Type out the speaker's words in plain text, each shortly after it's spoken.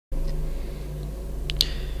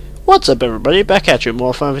What's up, everybody? Back at you,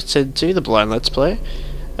 more fun to the blind Let's Play.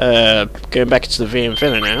 Going back into the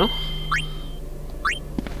Infinito now.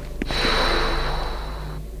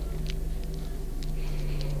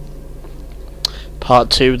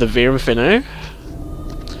 Part 2 of the Infinito.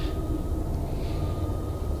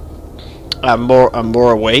 I'm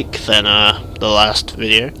more awake than the last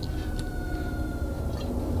video,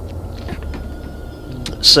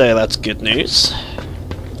 so that's good news.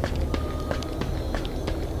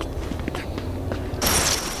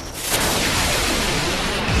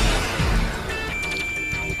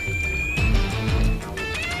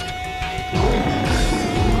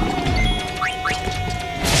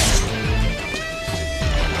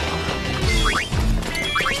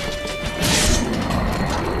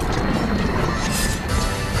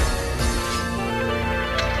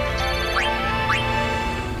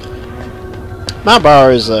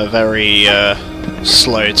 Malbar is very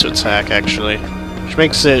slow to attack, actually, which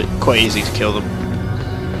makes it quite easy to kill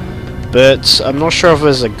them. But I'm not sure if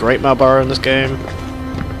there's a great Malbar in this game,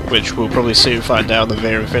 which we'll probably soon find out in the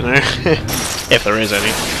Infinito, if there is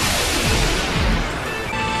any.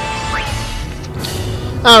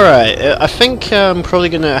 Alright, I think I'm probably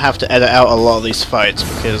gonna have to edit out a lot of these fights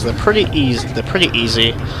because they're pretty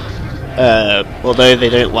easy. Although they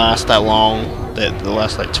don't last that long. They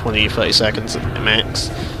last like 20-30 seconds at max.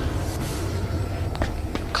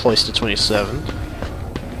 Close to 27.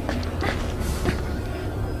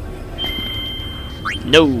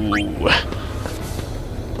 No!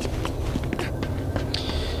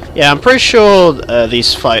 Yeah, I'm pretty sure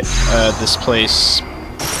this place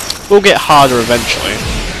will get harder eventually.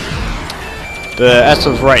 But as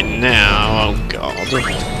of right now, oh god.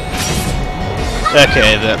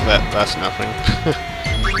 Okay, that's nothing.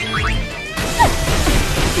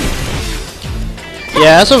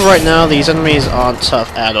 Yeah, as of right now, these enemies aren't tough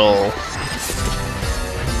at all.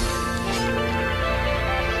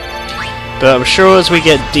 But I'm sure as we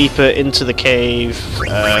get deeper into the cave,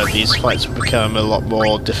 these fights will become a lot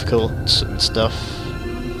more difficult and stuff.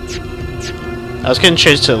 I was going to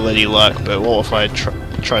change to Lady Luck, but what if I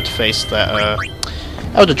tried to face that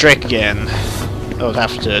Elder Drake again? I would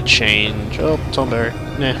have to change. Oh, Tomberry.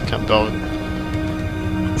 Nah, can't bother.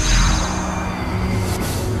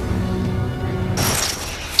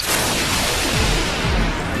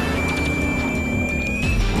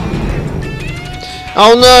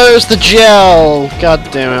 Oh no, it's the gel! God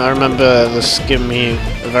damn it, I remember this giving me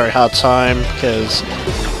a very hard time because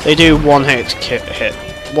they do one HP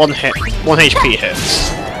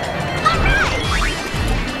hits.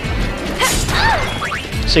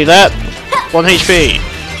 See that? 1 HP.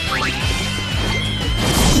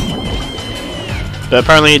 But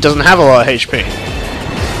apparently it doesn't have a lot of HP.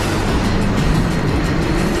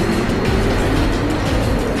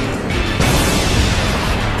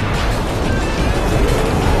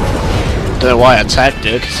 I don't know why I attacked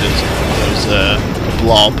it, because it was a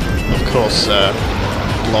blob. Of course,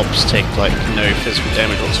 blobs take like no physical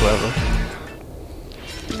damage whatsoever.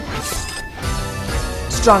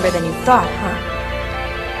 Stronger than you thought, huh?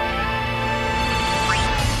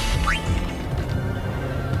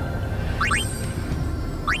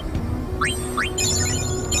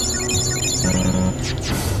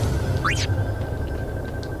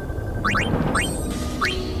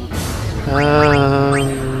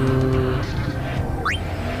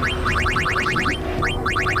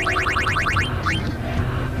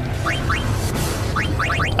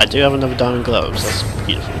 I do have another diamond gloves, that's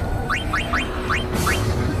beautiful.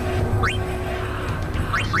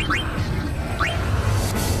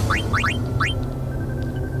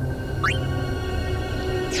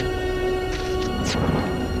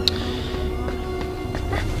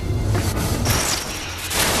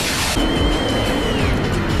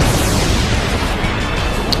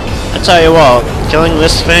 I tell you what, killing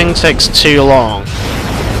this thing takes too long.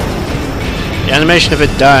 The animation of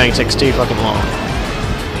it dying takes too fucking long.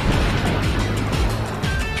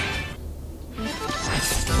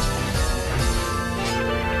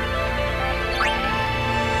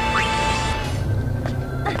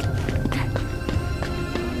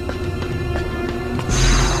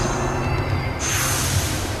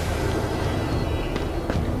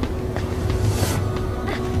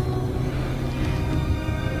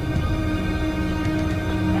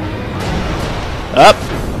 Up.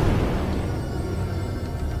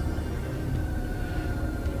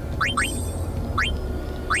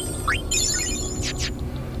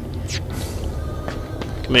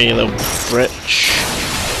 Come here, you little britch.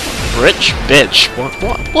 Britch? Bitch.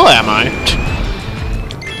 What am I?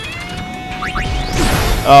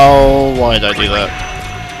 Oh, why did I do that?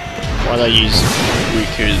 Why did I use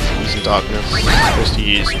Riku using darkness? I'm supposed to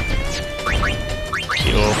use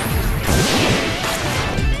Cure.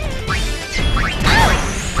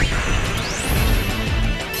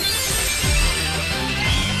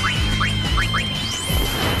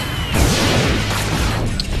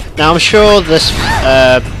 Now I'm sure this,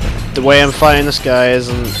 the way I'm fighting this guy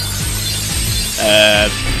isn't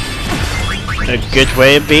a good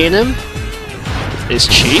way of beating him. It's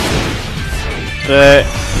cheap, but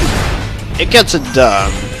it gets it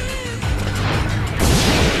done.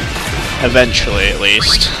 Eventually, at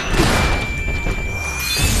least.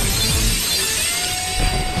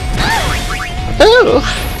 Oh!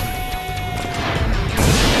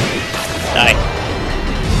 Die.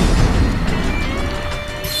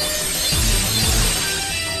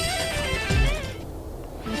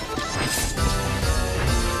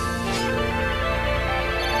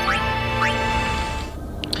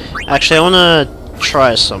 Actually, I wanna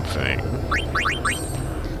try something.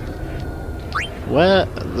 Where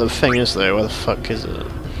the thing is though, where the fuck is it?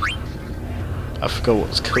 I forgot what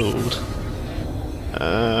it's called.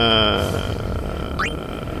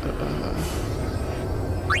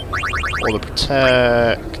 Or the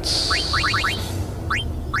protect.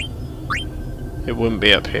 It wouldn't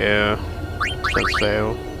be up here. Defense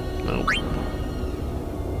fail. Nope.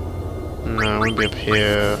 No, it wouldn't be up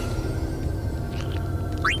here.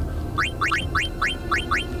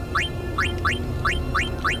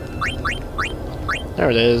 There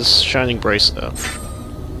it is, Shining Bracer.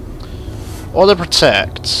 Auto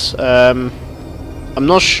Protect. I'm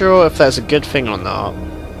not sure if that's a good thing or not.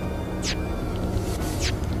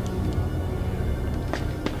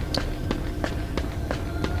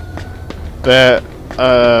 But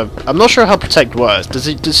I'm not sure how Protect works. Does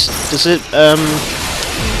it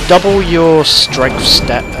double your strength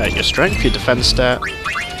stat? Your defense stat,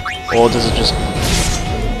 or does it just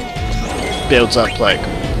builds up like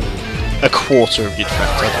a quarter of your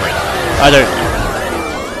defense? I don't know.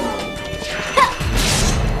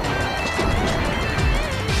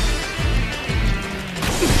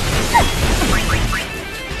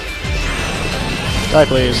 Die,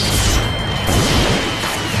 please.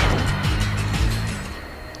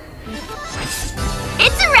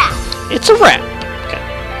 It's a wrap! It's a wrap! Okay.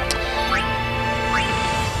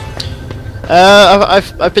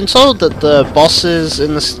 I've been told that the bosses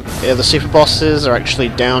in the super bosses are actually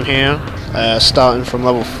down here, starting from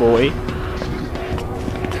level 40.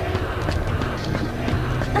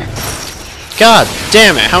 God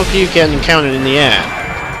damn it! How can you get encountered in the air?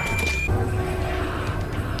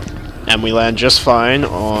 And we land just fine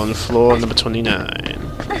on floor number 29.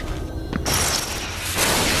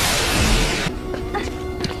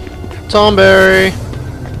 Tomberry!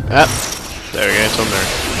 Ah, there we go, Tomberry.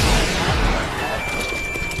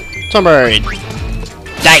 Tomberry!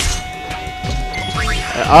 Die!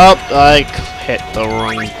 Oh, I hit the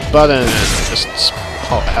wrong button and just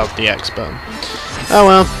held the X button. Oh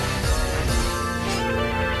well.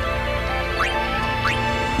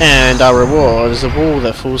 And our reward is a wall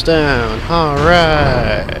that falls down.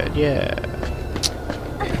 Alright, yeah.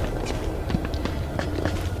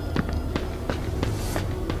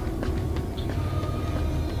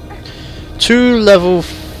 To level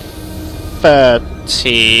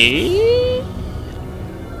 30.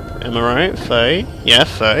 Am I right? 30? Yeah,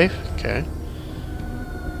 30. Okay.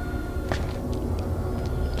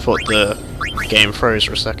 Thought the game froze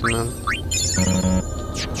for a second then.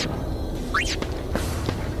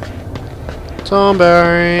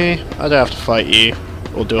 Tomberry! I don't have to fight you.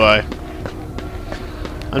 Or do I?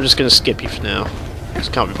 I'm just gonna skip you for now.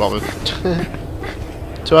 Just can't be bothered.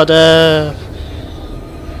 To our death!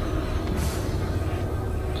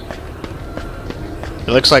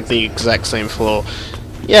 It looks like the exact same floor.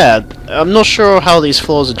 Yeah, I'm not sure how these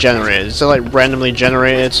floors are generated. Is it like randomly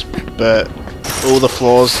generated, but all the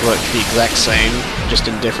floors look the exact same, just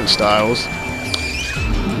in different styles?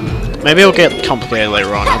 Maybe it'll get complicated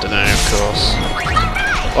later on, I don't know, of course.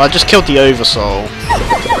 Well, I just killed the Oversoul.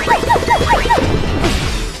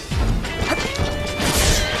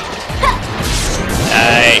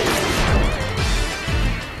 Hey.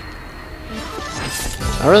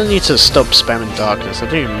 I really need to stop spamming darkness. I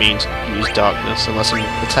don't even mean to use darkness unless I'm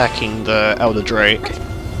attacking the Elder Drake.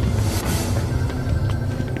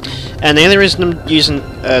 And the only reason I'm using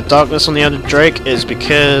darkness on the Elder Drake is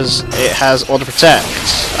because it has auto protect.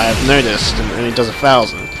 I have noticed, and it only does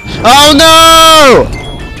 1,000. Oh no!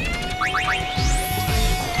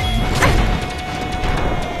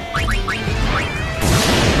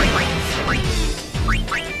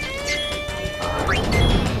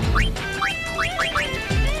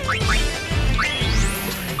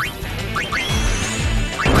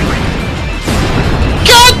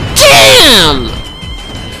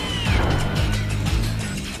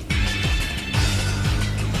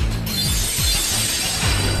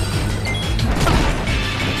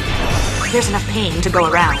 pain to go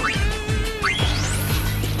around.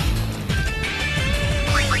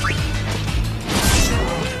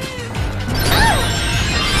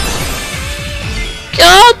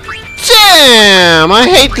 God damn! I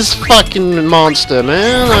hate this fucking monster,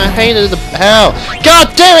 man. I hate it the hell.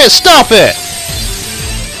 God damn it! Stop it!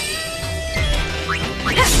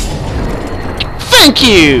 Thank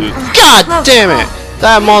you! God damn it!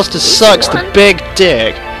 That monster sucks the big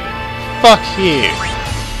dick. Fuck you.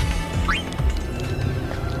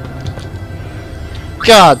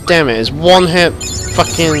 God damn it, it's one hit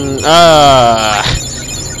fucking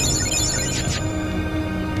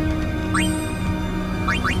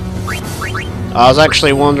I was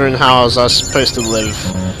actually wondering how I was supposed to live.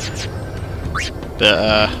 But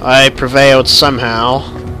I prevailed somehow.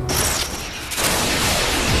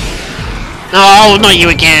 No, not you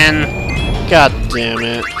again! God damn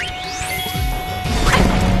it.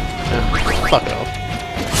 Oh, fuck off.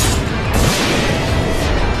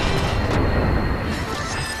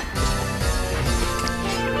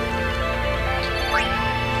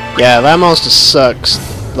 Yeah, that monster sucks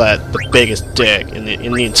like the biggest dick in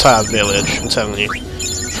the entire village, I'm telling you.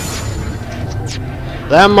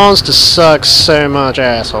 That monster sucks so much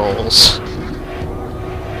assholes.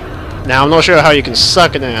 Now, I'm not sure how you can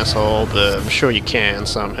suck an asshole, but I'm sure you can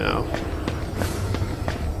somehow.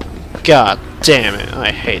 God damn it,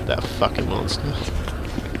 I hate that fucking monster.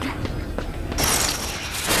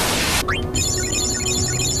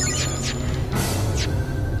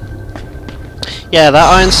 Yeah,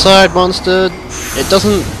 that Ironside monster,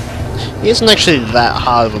 he isn't actually that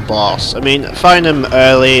hard of a boss. I mean, fighting him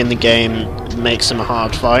early in the game makes him a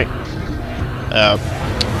hard fight. I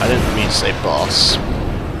didn't mean to say boss.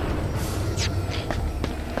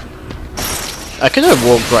 I could have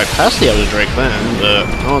walked right past the other Drake then, but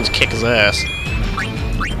I wanted to kick his ass.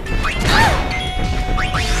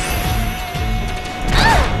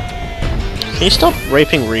 Can you stop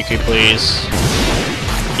raping Riku, please?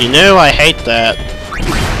 You know I hate that.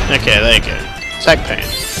 Okay, there you go. Attack Pain.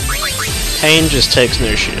 Pain just takes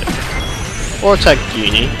no shit. Or attack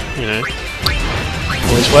Uni, you know.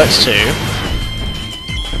 Always works too.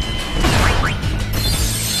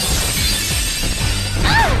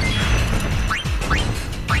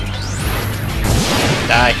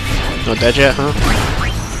 Die. Not dead yet, huh?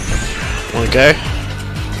 Wanna go?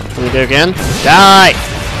 Wanna go again? Die!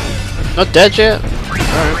 Not dead yet?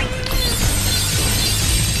 Alright.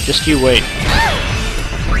 Just you wait.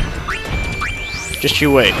 Just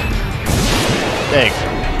you wait. There you go.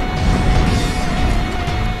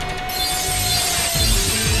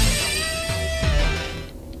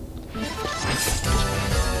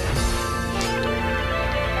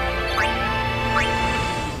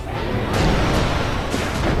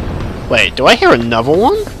 Wait, do I hear another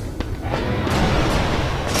one?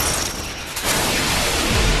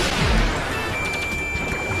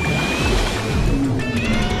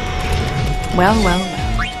 Well, well, well.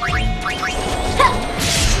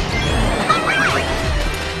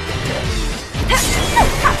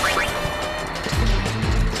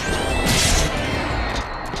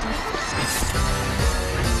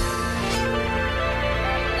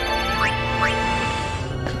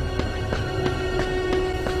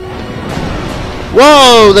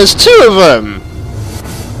 Whoa, there's two of them!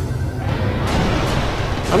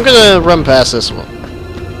 I'm gonna run past this one.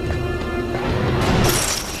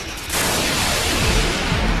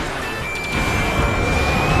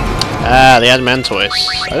 Ah, the Adamantoise.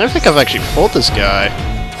 I don't think I've actually fought this guy.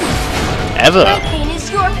 Ever. My pain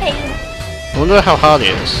is your pain. I wonder how hard he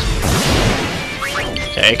is.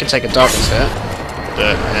 Okay, he can take a darkness hit.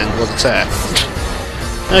 And what attack?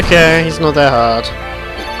 Okay, he's not that hard.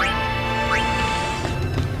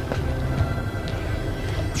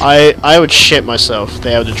 I would shit myself if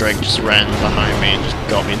the Elder Drake just ran behind me and just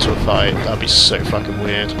got me into a fight. That'd be so fucking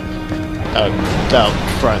weird. That would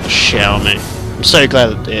frighten the shit out of me. I'm so glad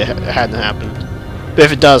that it hadn't happened. But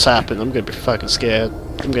if it does happen, I'm gonna be fucking scared.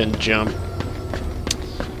 I'm gonna jump.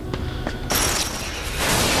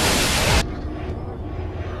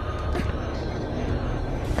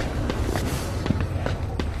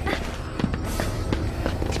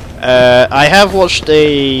 I have watched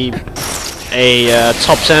a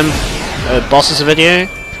top 10 bosses video,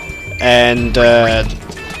 and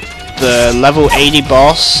the level 80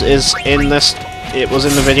 boss is in this. It was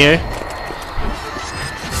in the video.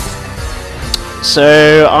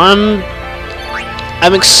 So I'm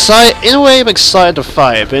excited. In a way, I'm excited to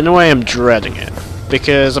fight, but in a way, I'm dreading it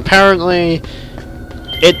because apparently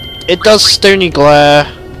it does stony glare,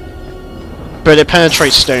 but it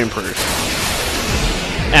penetrates stoneproof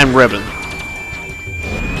and ribbon.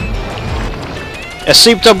 A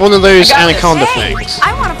souped up one of those anaconda Hey, things.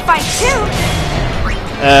 I want to fight too.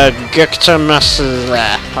 I don't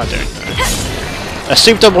know. A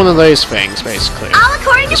souped up one of those things, basically. All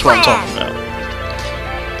according to That's what I'm plan. talking about.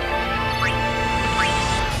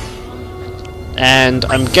 And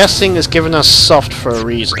I'm guessing it's given us soft for a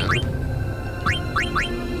reason.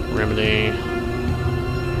 Remedy.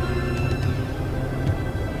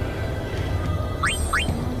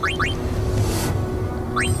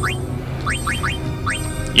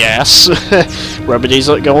 Yes, remedies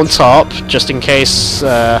that go on top, just in case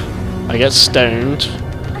I get stoned.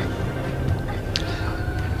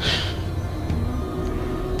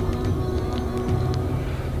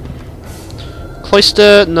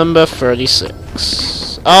 Cloister number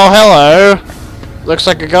 36. Oh, hello! Looks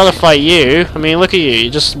like I gotta fight you. I mean, look at you,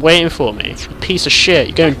 you're just waiting for me. You piece of shit,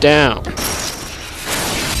 you're going down.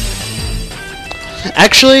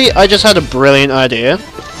 Actually, I just had a brilliant idea.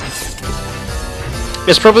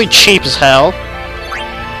 It's probably cheap as hell,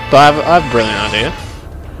 but I have a brilliant idea.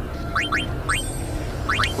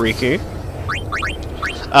 Riku.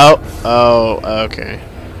 Oh, okay.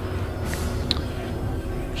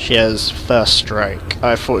 She has first strike.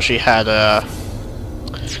 I thought she had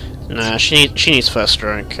nah, she needs first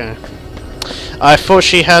strike. Okay. I thought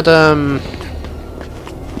she had I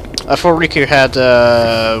thought Riku had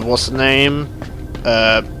what's the name?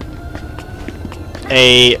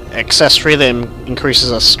 A accessory that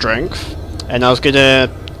increases her strength, and I was going to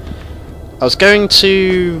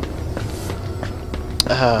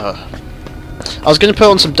put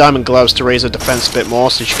on some diamond gloves to raise her defense a bit more,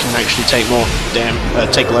 so she can actually take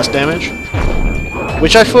take less damage,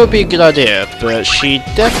 which I thought would be a good idea. But she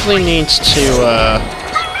definitely needs to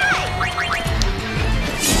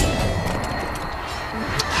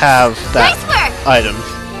have that item.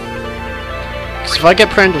 Because if I get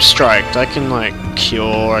primed with strike, I can like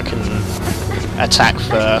cure, I can attack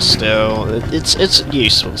first still. It's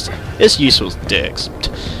useful. It's useful as dicks.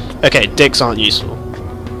 Okay, dicks aren't useful.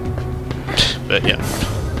 But yeah.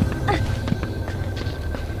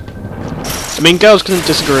 I mean, girls can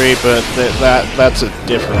disagree, but that's a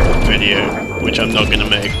different video, which I'm not gonna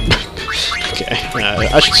make. Okay,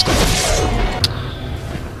 I should stop.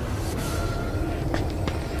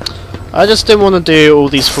 I just didn't want to do all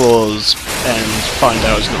these floors and find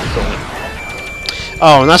out it's not cool.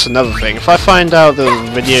 Oh, and that's another thing. If I find out the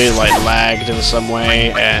video like lagged in some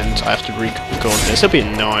way and I have to re-record this, it'll be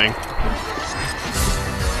annoying.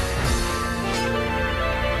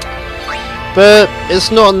 But it's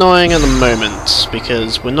not annoying at the moment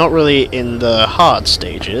because we're not really in the hard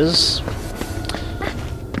stages.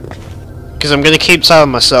 Because I'm going to keep telling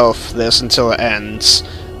myself this until it ends,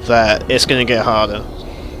 that it's going to get harder.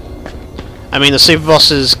 I mean, the super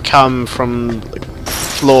bosses come from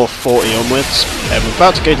floor 40 onwards, and we're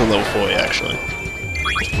about to go to level 40 actually.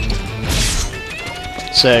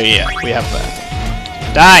 So yeah, we have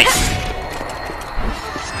that. Die!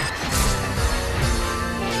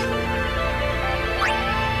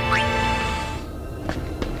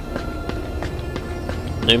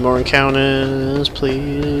 No more encounters,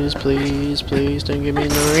 please, please, please, don't give me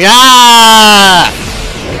another. Yeah!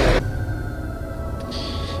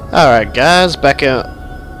 Alright guys, back up.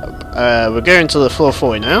 We're going to the floor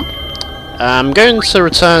 40 now. I'm going to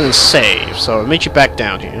return and save, so I'll meet you back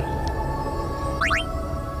down here.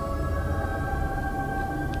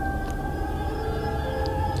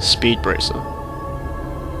 Speed Bracer.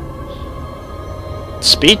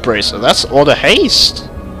 Speed Bracer, that's Order Haste!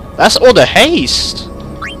 That's Order Haste!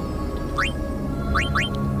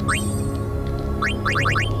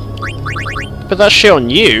 Put that shit on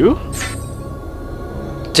you?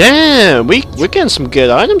 Damn, we're getting some good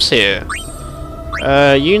items here.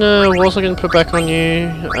 Yuna, what was I going to put back on you?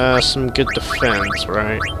 Some good defense,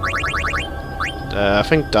 right? I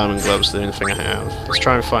think Diamond Gloves is the only thing I have. Let's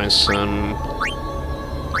try and find some...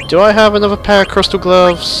 Do I have another pair of Crystal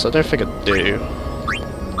Gloves? I don't think I do.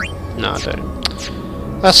 No, I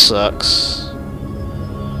don't. That sucks.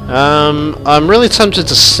 I'm really tempted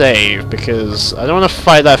to save because I don't want to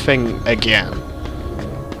fight that thing again.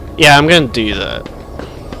 Yeah, I'm going to do that.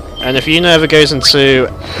 And if Yuna ever goes into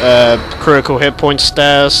critical hit point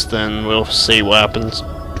stairs, then we'll see what happens.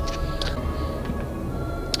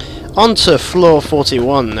 On to floor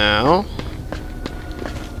 41 now.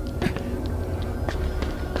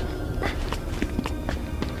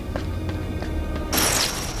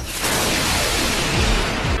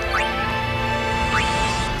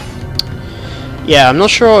 Yeah, I'm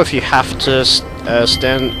not sure if you have to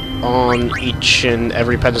stand on each and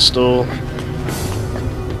every pedestal.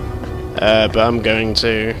 But I'm going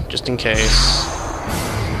to, just in case.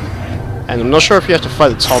 And I'm not sure if you have to fight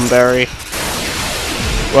the Tomberry.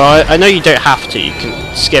 Well, I know you don't have to. You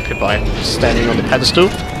can skip it by standing on the pedestal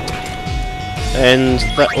and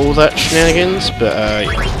all that shenanigans. But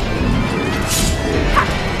yeah.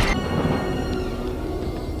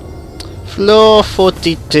 Floor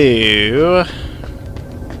 42.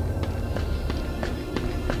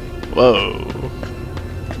 Whoa.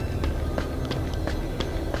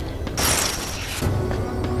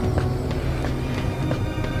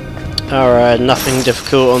 Alright, nothing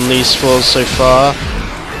difficult on these floors so far.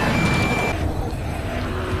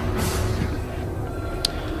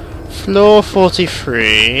 Floor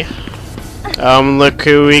 43. Look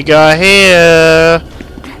who we got here!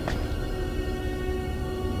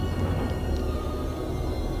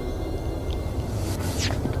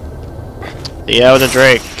 The Elder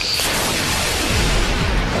Drake.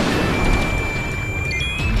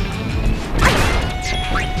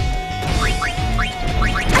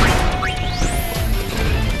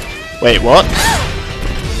 Wait, what?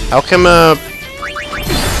 How come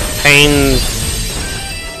Pain...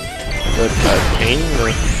 Pain?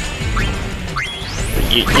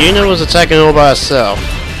 Yuna was attacking all by herself.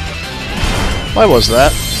 Why was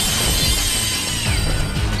that?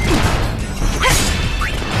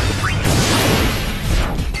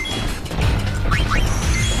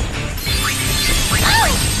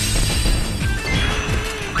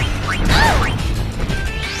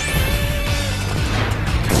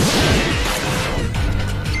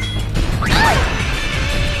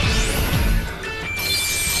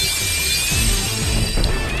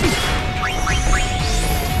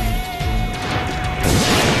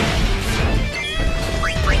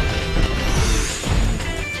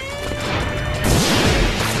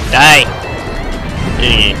 Die!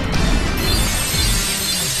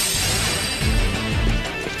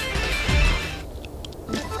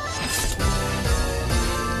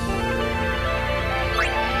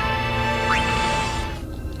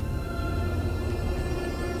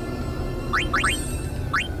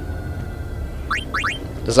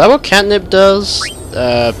 Is that what Catnip does?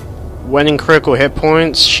 When in critical hit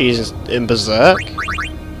points, she's in Berserk?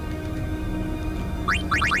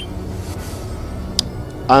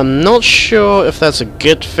 I'm not sure if that's a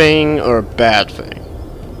good thing or a bad thing.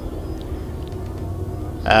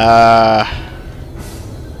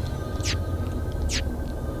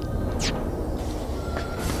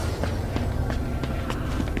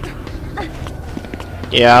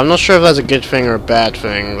 Yeah, I'm not sure if that's a good thing or a bad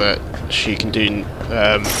thing that she can do.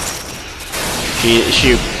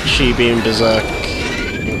 She being Berserk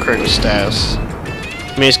in critical status.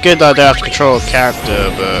 I mean, it's good that I don't have to control a character,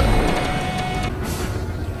 but.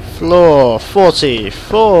 Floor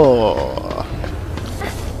 44.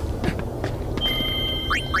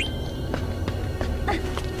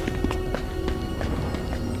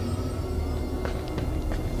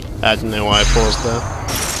 I don't know why I paused there.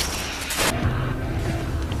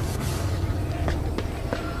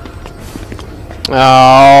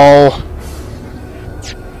 Oh.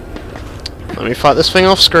 Let me fight this thing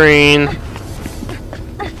off screen.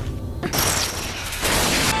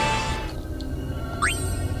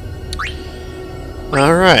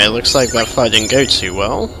 Alright, looks like that fight didn't go too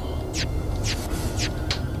well.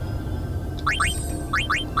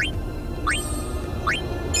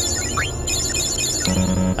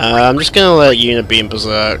 I'm just gonna let Yuna be in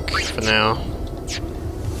Berserk for now.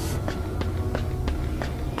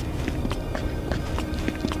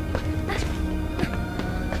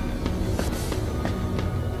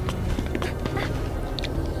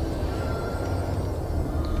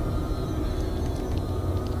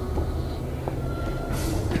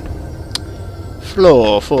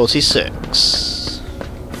 Floor 46.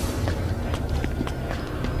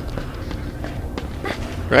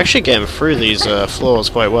 We're actually getting through these floors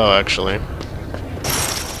quite well, actually.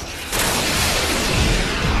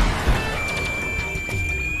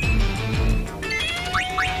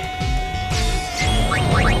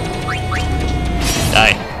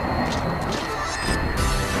 Die.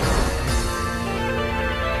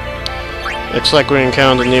 Looks like we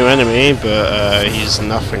encountered a new enemy, but he's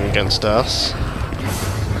nothing against us.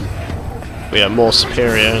 We are more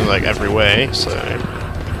superior in like every way, so.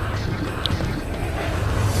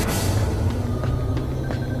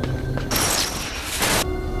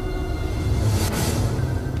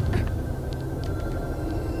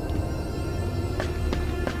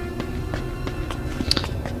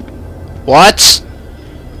 What?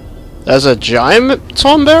 There's a giant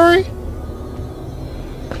Tomberry?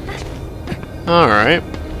 Alright.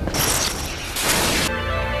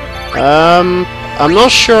 I'm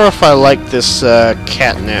not sure if I like this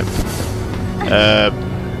catnip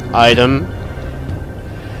item.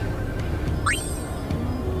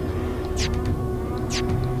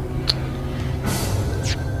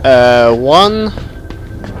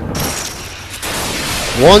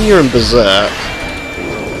 One, you're in Berserk,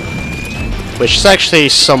 which is actually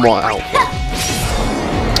somewhat helpful.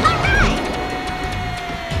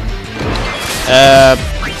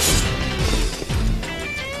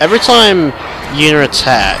 Every time Yuna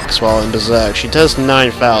attacks while in Berserk, she does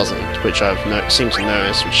 9,000, which I've seemed to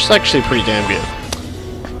notice, which is actually pretty damn good.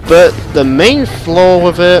 But the main flaw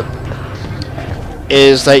with it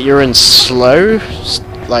is that you're in slow,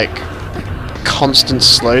 like, constant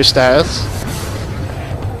slow status.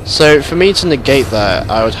 So for me to negate that,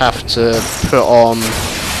 I would have to put on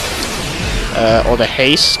the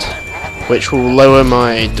haste, which will lower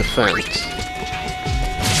my defense.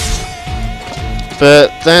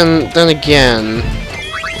 But then again,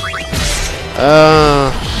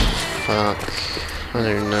 fuck, I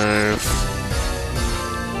don't know.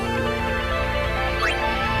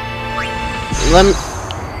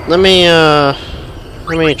 Let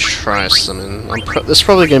me try something. This is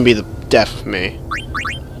probably going to be the death of me.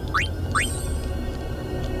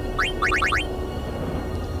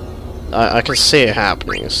 I can see it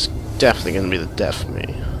happening. It's definitely going to be the death of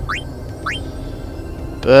me.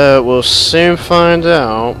 But we'll soon find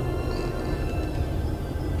out.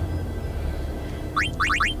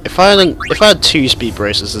 If I had 2 speed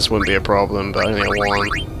braces, this wouldn't be a problem, but I only have 1.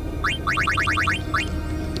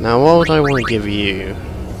 Now, what would I want to give you?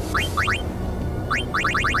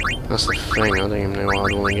 That's the thing, I don't even know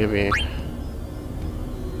what I'd want to give you.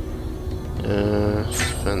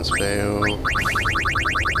 Defense fail.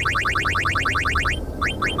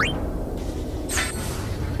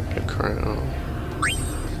 Hypnocrown.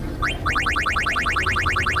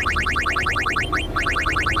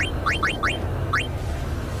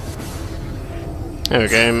 There we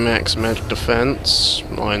go, max magic defense.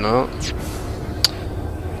 Why not?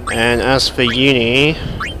 And as for Uni,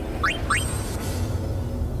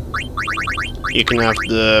 you can have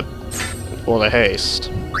the auto haste.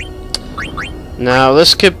 Now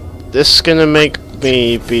this gonna make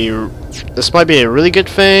me be. This might be a really good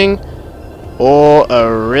thing, or a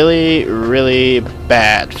really, really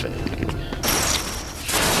bad thing.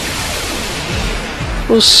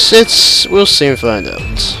 We'll soon find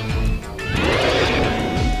out.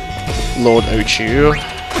 Lord Ochu.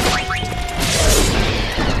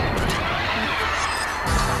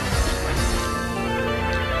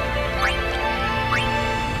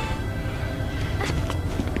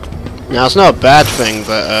 Now it's not a bad thing,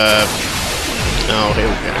 but oh, here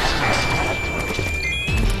we go.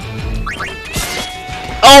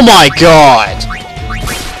 Oh my god!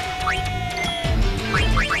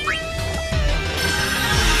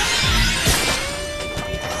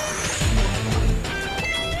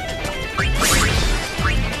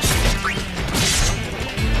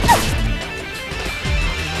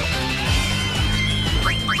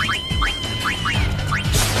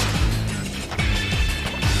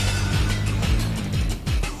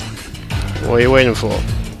 What are you waiting for?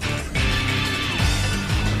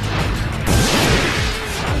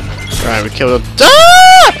 Right, we killed him.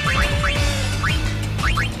 Ah!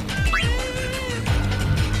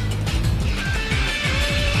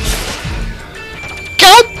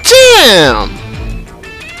 God damn!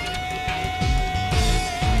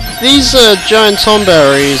 These giant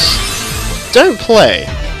tomberries don't play.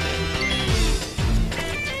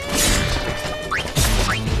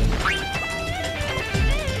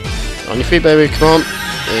 On your feet, baby, come on.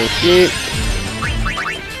 Thank you.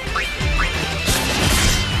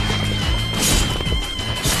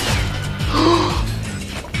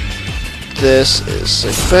 This is so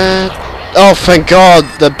bad. Oh, thank God,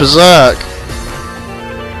 the Berserk.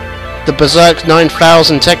 The Berserk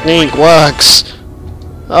 9000 technique works.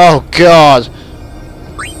 Oh, God.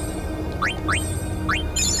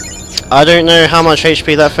 I don't know how much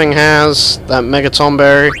HP that thing has, that Mega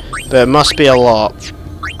Tomberry, but it must be a lot.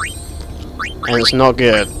 And it's not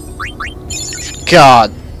good.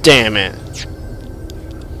 God damn it.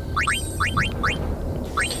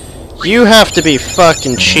 You have to be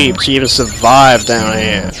fucking cheap to even survive down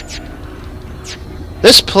here.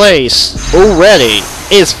 This place already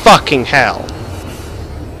is fucking hell.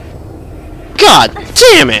 God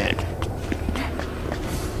damn it.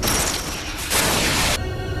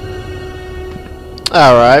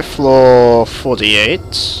 Alright, floor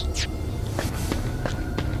 48.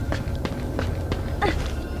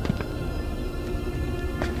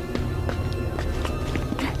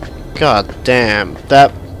 God damn,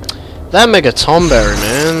 that Mega Tomberry,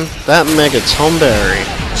 man. That Mega Tomberry.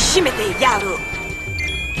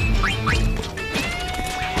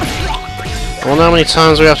 I wonder how many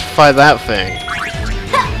times we have to fight that thing.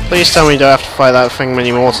 Please tell me you don't have to fight that thing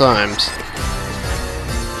many more times.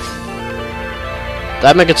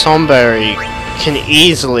 That Mega Tomberry can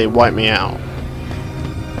easily wipe me out.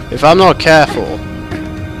 If I'm not careful,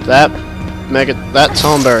 that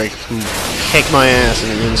Tomberry can kick my ass in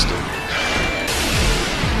an instant.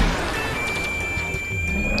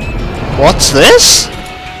 What's this?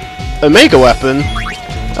 Omega weapon?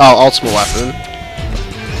 Oh, ultimate weapon.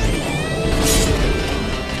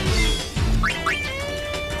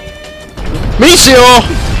 Meteor!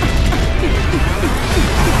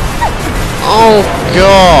 Oh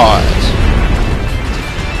god.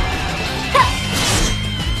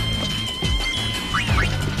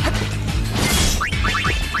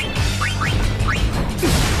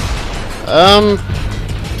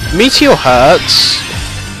 Meteor hurts,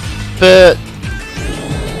 but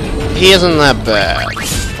he isn't that bad.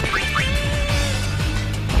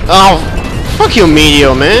 Oh, fuck your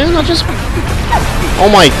Meteor, man! Oh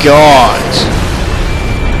my god!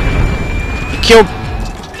 He killed.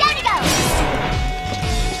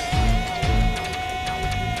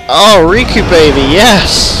 Oh, Riku baby,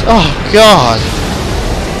 yes! Oh god!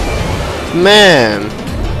 Man,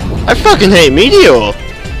 I fucking hate Meteor.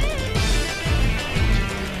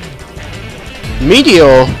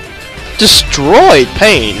 Meteor destroyed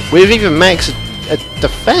Pain with even max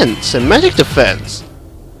defense and magic defense.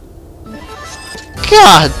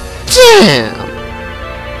 God damn!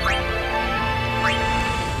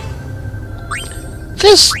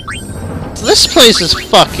 This place is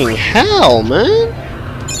fucking hell, man.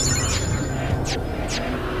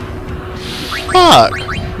 Fuck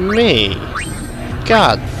me.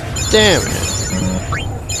 God damn it.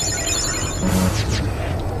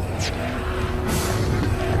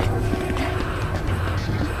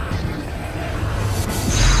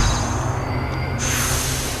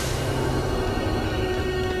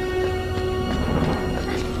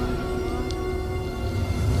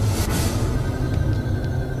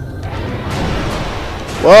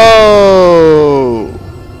 Whoa!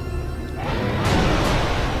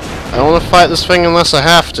 I don't want to fight this thing unless I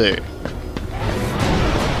have to.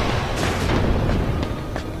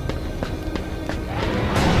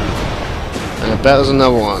 And I bet there's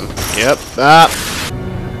another one. Yep. Ah.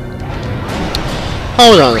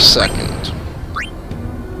 Hold on a second.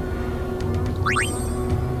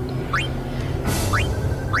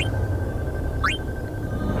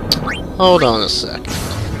 Hold on a second.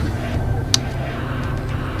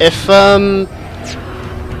 If, no.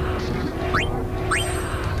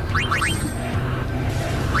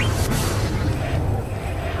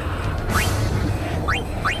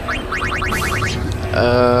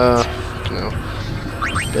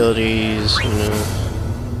 Abilities, you know.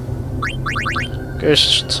 Goes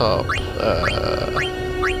to top.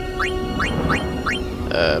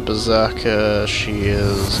 Berserker, she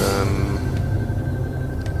is,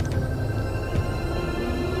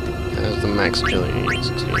 has the max agility,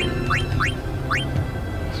 68.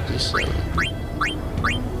 67.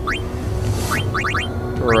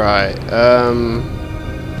 Right,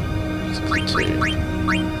 62.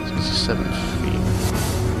 67 feet.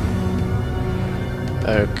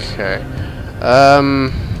 Okay. I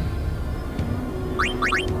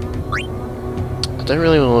don't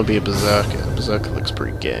really want to be a berserker. Berserker looks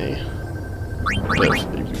pretty gay. But,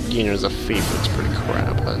 you know, as a thief looks pretty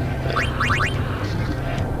crap.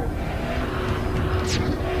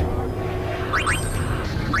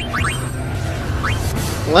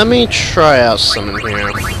 Let me try out something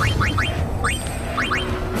here.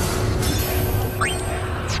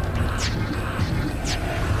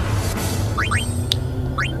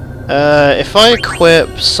 If I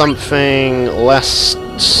equip something less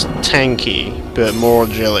tanky, but more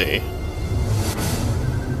agility,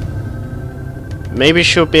 maybe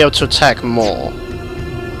she'll be able to attack more.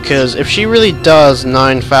 Because if she really does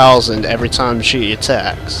 9,000 every time she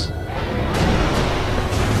attacks,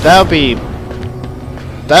 that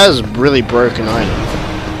is a really broken item.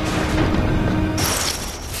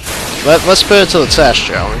 Let's put it to the test,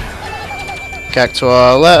 shall we?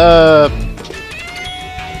 Cactuar, let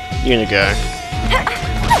Una go.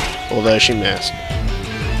 Although she missed.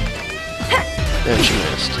 And she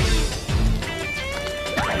missed.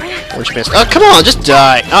 And she missed. Oh, come on, just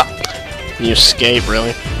die! Ah! You escape,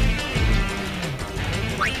 really?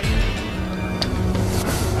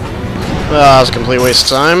 Well, that was a complete waste of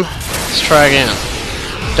time. Let's try again.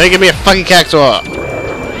 Don't give me a fucking Cactuar!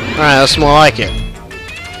 Alright, that's more like it.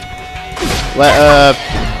 Let,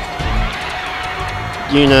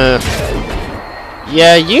 Una...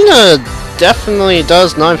 Yeah, Una definitely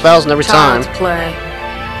does 9,000 every time. Child's play.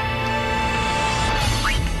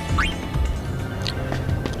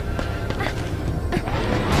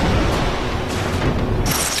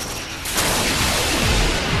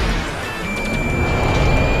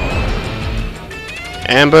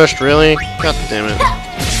 Ambushed, really? God damn it.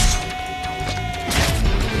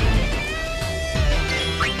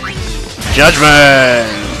 Judgment!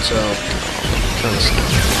 Oh, trying to skip.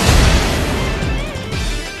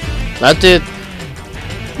 That did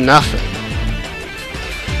nothing.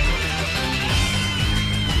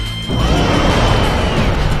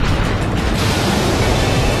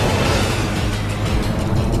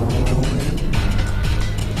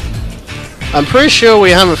 I'm pretty sure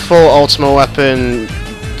we have a full ultimate weapon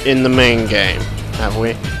in the main game, have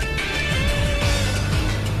we?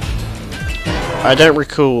 I don't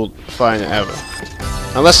recall finding it ever.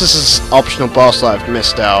 Unless this is optional boss that I've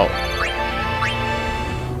missed out.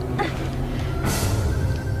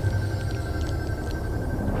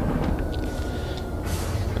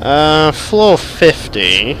 Floor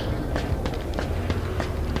 50.